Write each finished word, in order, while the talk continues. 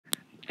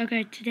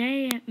Okay,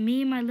 today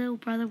me and my little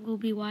brother will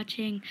be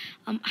watching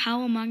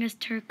How Among Us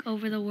Took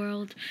Over the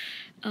World.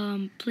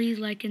 Please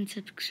like and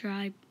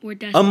subscribe. We're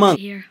desperate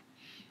here.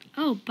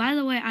 Oh, by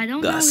the way, I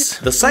don't know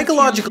the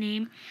psychological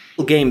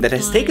game that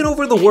has taken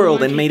over the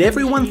world and made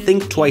everyone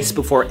think twice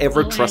before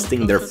ever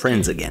trusting their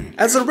friends again.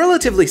 As a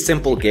relatively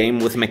simple game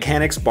with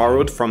mechanics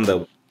borrowed from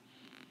the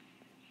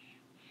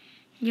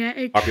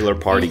popular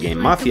party game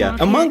Mafia,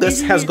 Among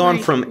Us has gone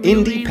from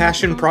indie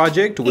passion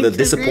project with a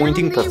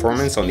disappointing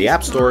performance on the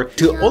App Store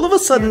to all of a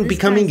sudden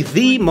becoming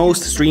the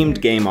most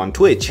streamed game on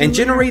Twitch and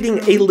generating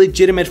a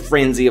legitimate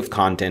frenzy of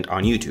content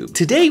on YouTube.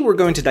 Today we're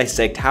going to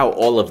dissect how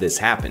all of this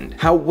happened,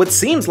 how what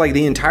seems like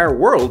the entire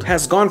world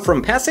has gone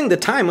from passing the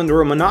time under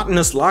a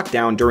monotonous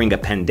lockdown during a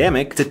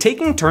pandemic to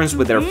taking turns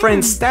with their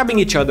friends, stabbing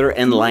each other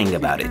and lying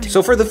about it.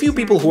 So for the few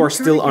people who are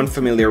still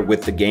unfamiliar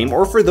with the game,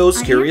 or for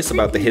those curious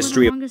about the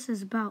history of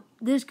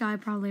this guy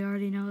probably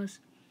already knows.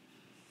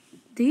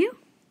 Do you?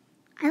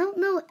 I don't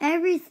know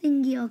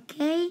everything,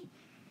 okay?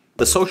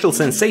 The social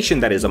sensation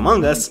that is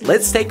Among Us,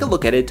 let's take a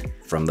look at it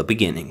from the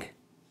beginning.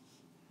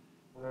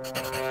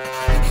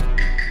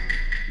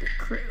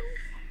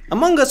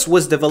 Among Us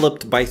was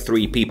developed by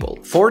 3 people,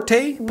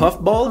 Forte,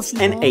 Puffballs,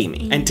 and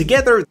Amy, and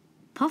together...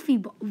 Puffy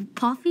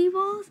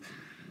Balls?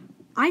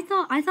 I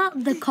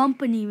thought the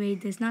company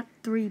made this, not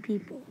 3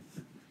 people.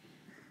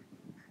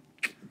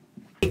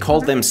 They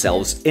called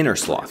themselves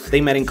Innersloth. They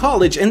met in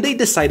college and they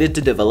decided to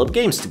develop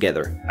games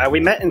together. We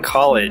met in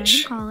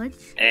college,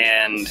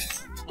 and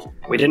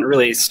we didn't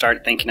really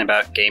start thinking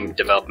about game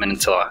development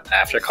until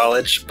after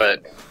college,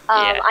 but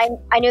yeah.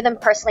 I knew them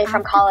personally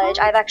from college.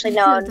 I've actually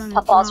known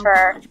Puffballs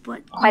for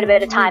quite a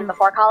bit of time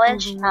before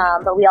college,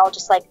 but we all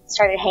just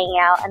started hanging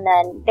out, and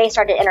then they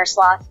started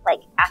Innersloth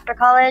after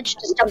college.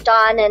 Just jumped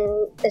on,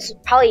 and this was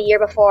probably a year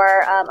before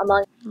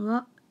Among.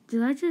 What?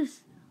 Did I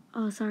just?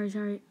 Oh,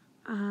 sorry.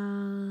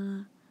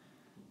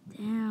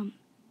 Damn.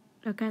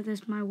 Look at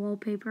this, my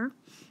wallpaper.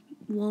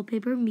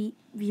 Wallpaper meet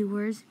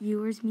viewers.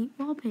 Viewers meet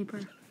wallpaper.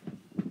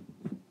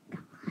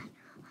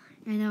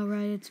 I know,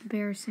 right? It's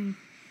embarrassing.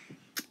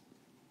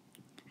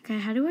 Okay,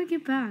 how do I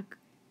get back?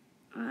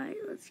 Alright,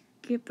 let's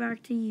get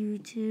back to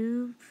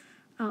YouTube.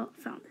 Oh,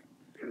 found it.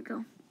 There we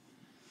go.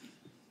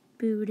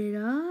 Boot it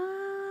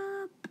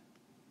up.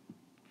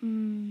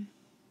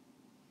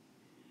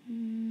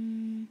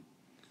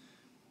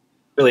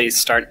 Really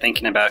start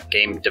thinking about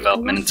game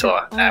development until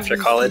after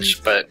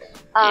college, but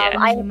yeah.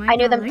 I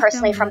knew them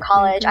personally from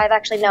college. I've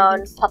actually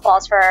known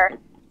Puffballs for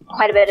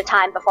quite a bit of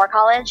time before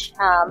college,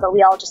 but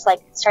we all just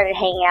started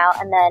hanging out,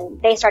 and then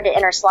they started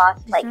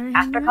Innersloth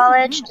after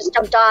college. Just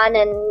jumped on,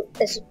 and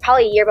this was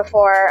probably a year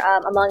before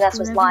Among Us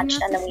was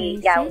launched, and then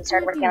we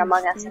started working on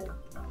Among Us. And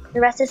the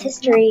rest is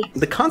history.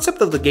 The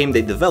concept of the game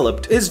they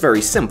developed is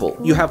very simple.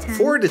 You have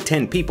 4 to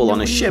 10 people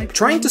on a ship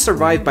trying to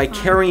survive by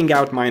carrying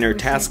out minor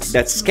tasks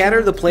that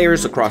scatter the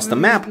players across the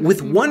map,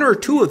 with 1 or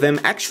 2 of them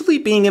actually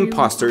being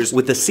imposters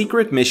with the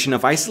secret mission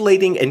of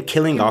isolating and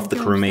killing off the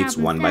crewmates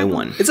one by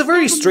one. It's a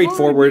very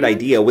straightforward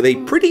idea with a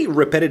pretty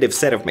repetitive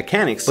set of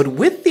mechanics, but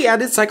with the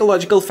added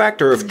psychological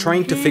factor of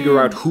trying to figure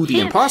out who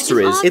the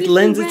imposter is, it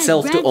lends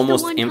itself to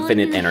almost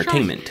infinite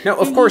entertainment. Now,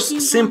 of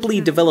course,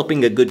 simply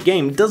developing a good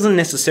game doesn't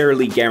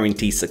necessarily guarantee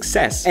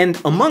success,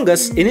 and Among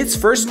Us, in its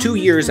first 2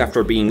 years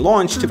after being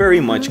launched, very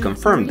much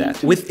confirmed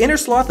that. With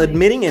Innersloth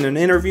admitting in an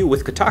interview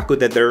with Kotaku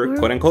that they're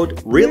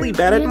quote-unquote really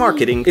bad at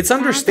marketing, it's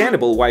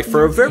understandable why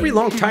for a very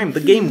long time the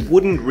game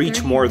wouldn't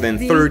reach more than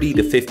 30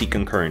 to 50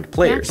 concurrent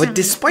players. But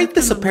despite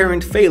this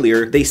apparent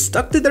failure, they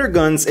stuck to their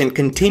guns and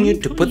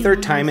continued to put their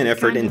time and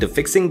effort into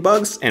fixing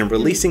bugs and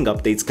releasing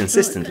updates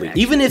consistently.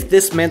 Even if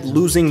this meant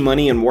losing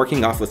money and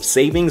working off of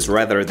savings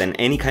rather than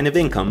any kind of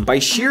income, by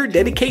sheer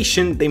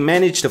dedication they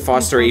managed to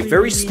foster a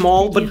very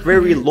small but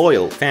very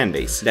loyal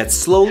fanbase that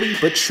slowly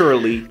but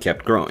surely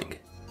kept growing.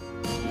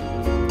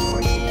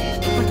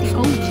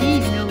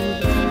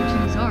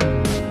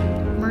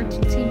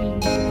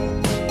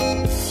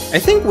 I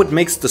think what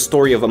makes the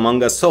story of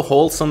Among Us so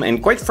wholesome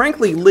and quite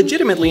frankly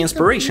legitimately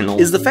inspirational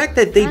is the fact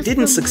that they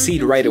didn't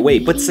succeed right away,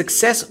 but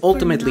success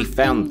ultimately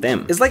found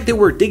them. It's like they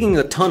were digging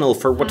a tunnel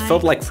for what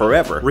felt like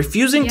forever,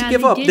 refusing to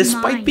give up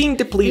despite being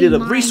depleted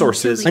of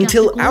resources,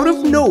 until out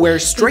of nowhere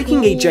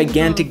striking a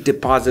gigantic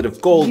deposit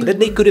of gold that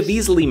they could have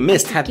easily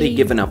missed had they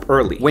given up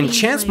early. When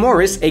Chance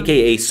Morris,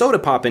 aka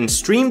Sodapoppin,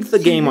 streamed the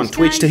game on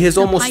Twitch to his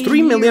almost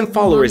 3 million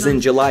followers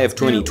in July of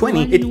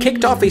 2020, it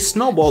kicked off a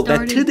snowball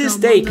that to this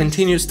day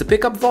continues to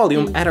pick up volume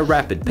at a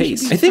rapid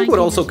pace. I think what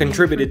also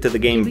contributed to the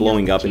game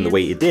blowing up in the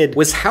way it did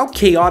was how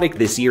chaotic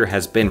this year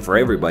has been for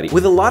everybody.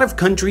 With a lot of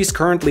countries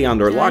currently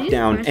under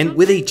lockdown and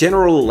with a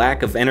general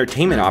lack of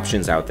entertainment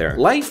options out there,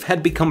 life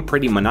had become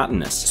pretty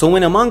monotonous. So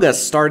when Among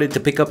Us started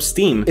to pick up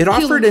steam, it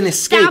offered an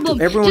escape to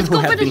everyone who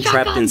had been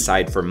trapped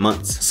inside for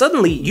months.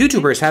 Suddenly,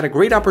 YouTubers had a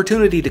great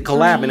opportunity to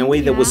collab in a way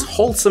that was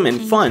wholesome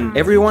and fun.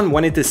 Everyone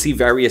wanted to see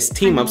various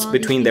team-ups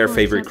between their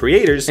favorite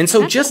creators, and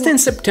so just in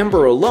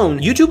September alone,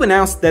 YouTube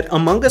announced that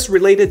Among Us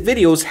related related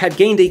videos had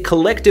gained a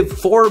collective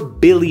 4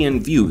 billion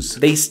views.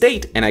 They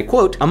state, and I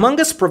quote, "Among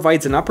Us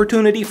provides an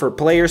opportunity for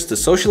players to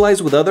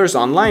socialize with others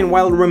online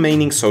while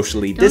remaining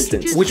socially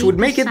distanced, which would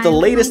make it the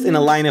latest in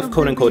a line of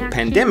quote-unquote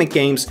pandemic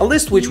games, a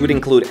list which would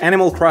include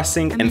Animal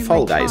Crossing and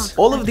Fall Guys.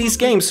 All of these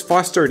games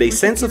fostered a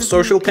sense of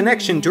social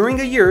connection during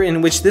a year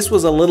in which this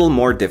was a little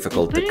more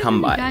difficult to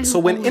come by." So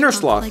when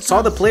Innersloth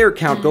saw the player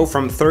count go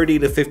from 30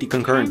 to 50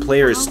 concurrent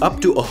players up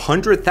to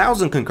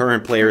 100,000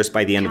 concurrent players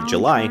by the end of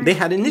July, they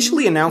had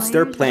initially announced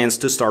their plans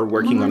to start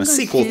working on a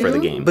sequel for the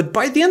game. But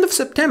by the end of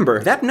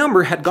September, that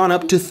number had gone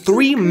up to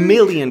 3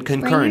 million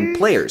concurrent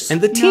players,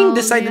 and the team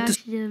decided to...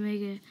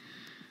 make it.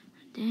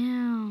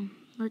 Damn.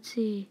 Let's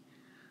see.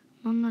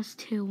 Among Us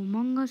 2.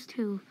 Among Us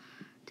 2.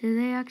 Do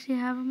they actually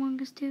have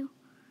Among Us 2?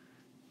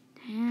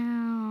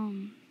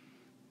 Damn.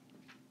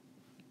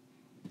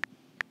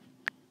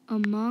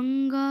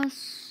 Among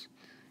Us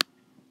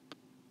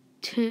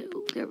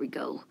 2. There we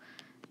go.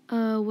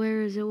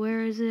 Where is it?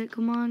 Where is it?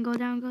 Come on, go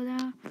down, go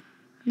down.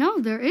 No,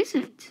 there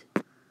isn't.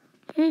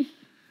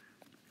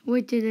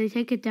 Wait, did they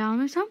take it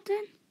down or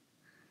something?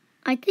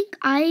 I think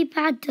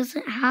iPad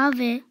doesn't have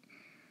it.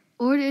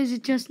 Or is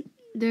it just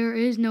there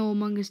is no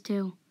Among Us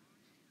 2?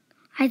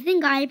 I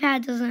think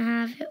iPad doesn't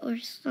have it or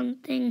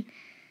something.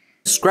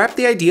 Scrap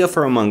the idea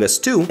for Among Us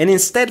 2 and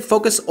instead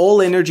focus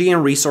all energy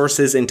and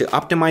resources into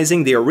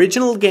optimizing the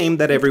original game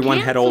that everyone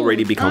had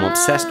already become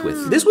obsessed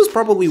with. This was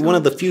probably one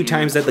of the few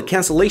times that the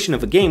cancellation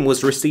of a game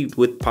was received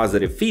with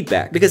positive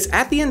feedback, because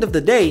at the end of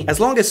the day, as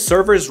long as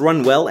servers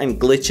run well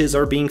and glitches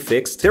are being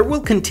fixed, there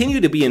will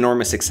continue to be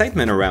enormous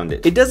excitement around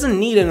it. It doesn't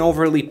need an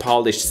overly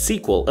polished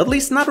sequel, at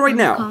least not right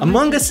now.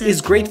 Among Us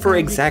is great for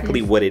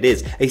exactly what it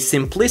is, a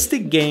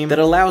simplistic game that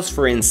allows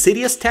for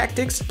insidious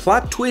tactics,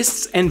 plot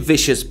twists, and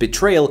vicious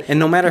betrayal, and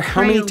no matter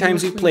how many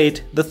times you play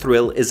it, the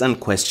thrill is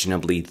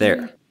unquestionably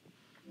there.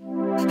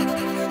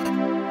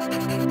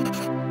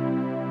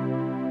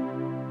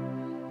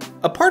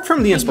 Apart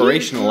from the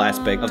inspirational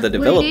aspect of the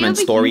development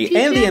story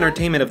and the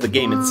entertainment of the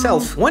game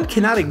itself, one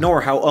cannot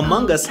ignore how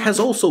Among Us has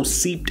also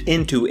seeped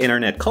into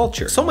internet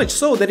culture. So much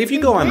so that if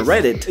you go on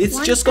Reddit, it's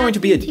just going to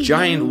be a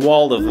giant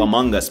wall of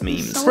Among Us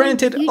memes.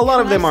 Granted, a lot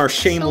of them are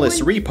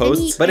shameless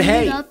reposts, but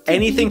hey,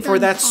 anything for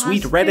that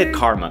sweet Reddit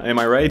karma, am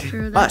I right?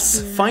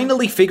 Us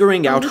finally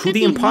figuring out who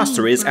the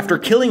imposter is after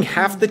killing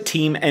half the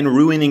team and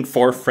ruining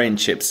 4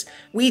 friendships.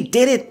 We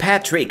did it,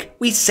 Patrick!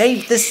 We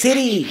saved the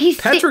city!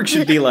 Patrick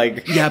should be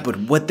like, yeah, but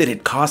what did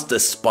it cost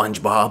us,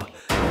 SpongeBob?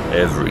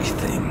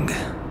 Everything.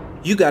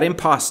 You got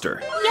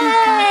imposter.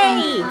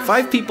 Yay!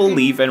 5 people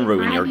leave and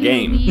ruin your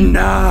game. No!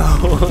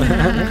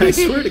 I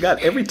swear to God,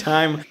 every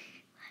time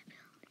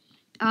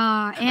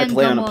I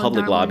play on a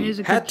public lobby,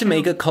 had to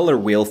make a color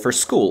wheel for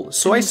school,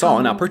 so I saw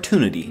an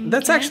opportunity.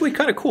 That's actually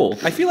kind of cool.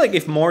 I feel like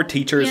if more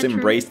teachers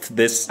embraced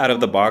this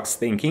out-of-the-box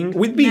thinking,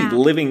 we'd be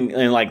living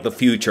in like the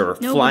future,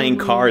 flying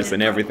cars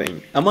and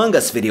everything. Among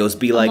Us videos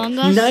be like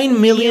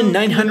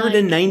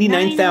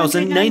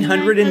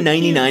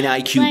 9,999,999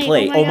 IQ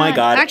play. Oh my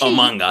god, actually,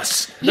 Among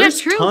Us.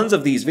 There's tons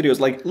of these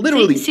videos, like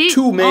literally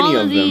too many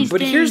of them.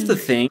 But here's the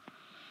thing.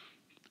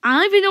 I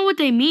don't even know what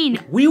they mean.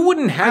 We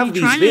wouldn't have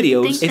these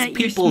videos if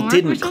people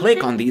didn't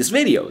click on these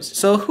videos.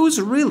 So who's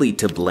really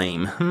to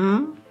blame,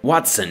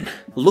 Watson,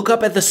 look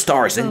up at the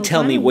stars and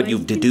tell me what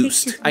you've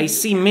deduced. I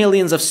see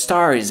millions of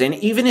stars, and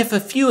even if a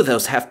few of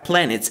those have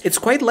planets, it's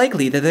quite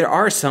likely that there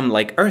are some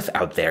like Earth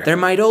out there. There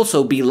might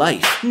also be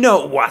life.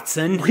 No,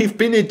 Watson, we've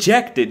been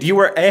ejected. You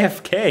were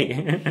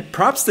AFK.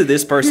 Props to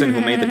this person who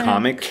made the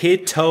comic,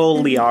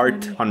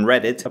 Kitoliart on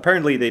Reddit.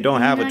 Apparently they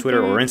don't have a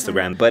Twitter or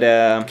Instagram, but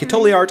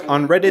Kitoliart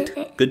on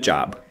Reddit, good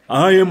job.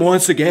 I am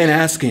once again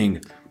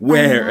asking,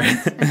 where?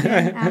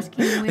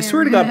 I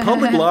swear to God,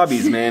 public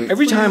lobbies, man.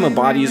 Every time a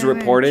body is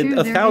reported,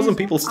 1,000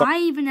 people start. I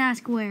even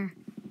ask where.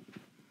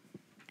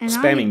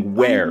 Spamming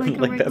where,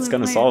 like that's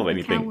gonna solve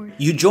anything.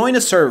 You join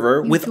a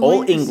server with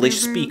all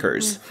English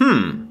speakers.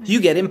 You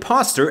get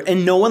imposter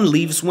and no one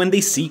leaves when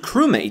they see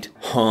crewmate.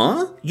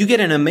 Huh? You get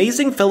an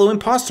amazing fellow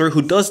imposter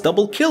who does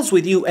double kills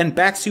with you and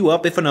backs you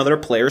up if another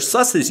player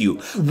susses you.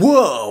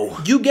 Whoa!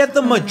 You get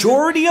the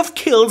majority of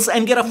kills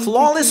and get a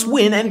flawless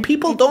win and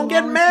people don't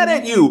get mad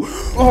at you.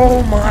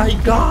 Oh my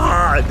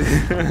god!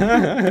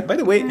 By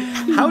the way,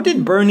 how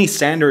did Bernie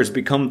Sanders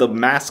become the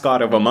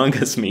mascot of Among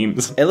Us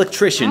memes?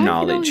 Electrician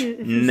knowledge.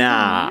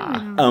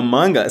 Nah,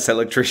 Among Us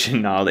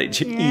electrician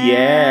knowledge.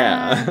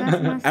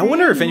 Yeah. I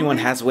wonder if anyone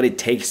has what it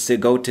takes to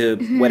go to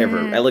whatever,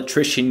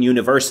 electrician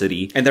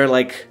university, and they're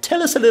like,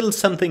 tell us a little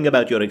something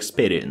about your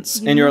experience.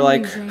 And you're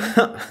like,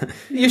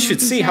 you should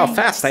see how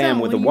fast I am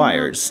with the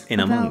wires in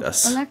Among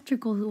Us.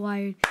 Electrical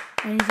wires.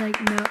 And he's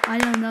like, no, I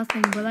know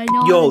nothing, but I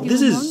know. Yo, how to do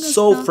this Among Us is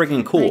so stuff.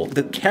 freaking cool. Like,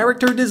 The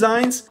character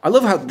designs, I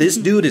love how this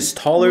dude is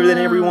taller than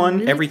Whoa, everyone.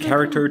 really Every cool.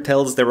 character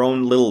tells their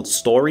own little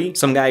story.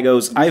 Some guy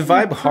goes, I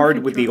vibe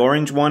hard with the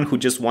orange one who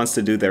just wants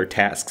to do their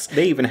tasks.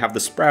 They even have the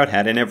sprout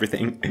hat and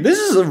everything. This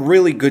is a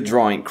really good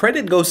drawing.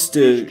 Credit goes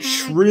to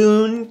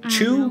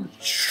Shroonchu,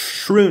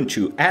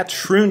 at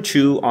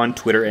Shroonchu on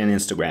Twitter and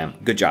Instagram.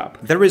 Good job.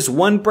 There is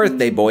one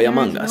birthday boy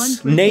among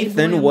us.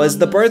 Nathan was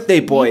the birthday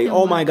boy.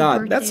 Oh my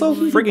god, that's so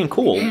freaking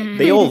cool.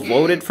 They all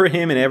voted for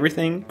him and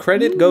everything.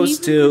 Credit goes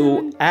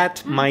to at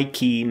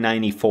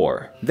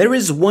Mikey94. There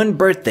is one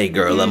birthday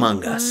girl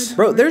among us.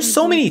 Bro, there's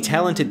so many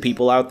talented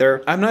people out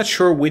there. I'm not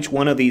sure which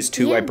one of these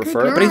two I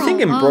prefer, but I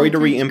think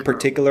embroidery in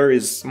particular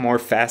is more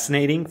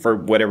fascinating for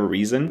whatever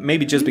reason.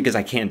 Maybe just because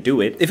I can't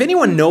do it. If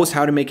anyone knows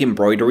how to make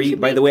embroidery,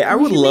 by the way, I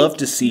would love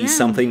to see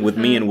something with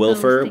me and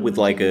Wilfer with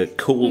like a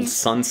cool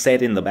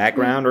sunset in the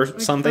background or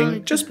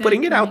something. Just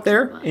putting it out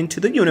there into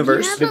the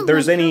universe. If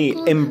there's any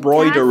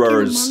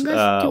embroiderers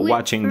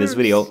watching this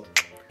video,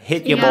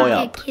 hit your boy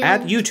up.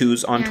 At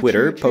U2's on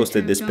Twitter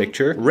posted this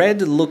picture.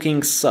 Red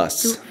looking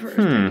sus.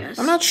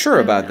 I'm not sure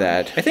about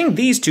that. I think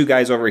these two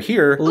guys over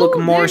here look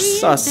more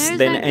sus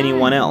than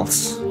anyone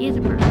else. He is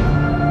a bird.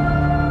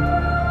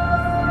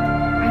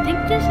 I think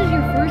this is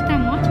your first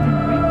time watching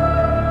him, right?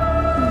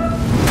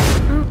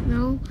 Oh,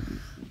 no.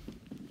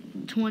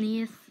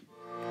 20th.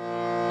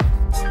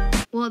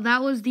 Well,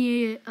 that was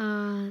the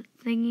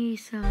thingy,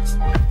 so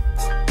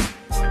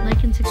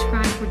like and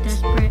subscribe. We're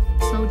desperate.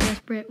 So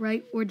desperate,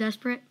 right? We're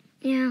desperate.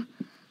 Yeah.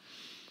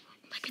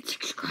 Like and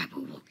subscribe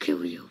or we'll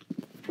kill you.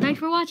 Thanks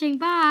for watching.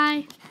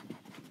 Bye.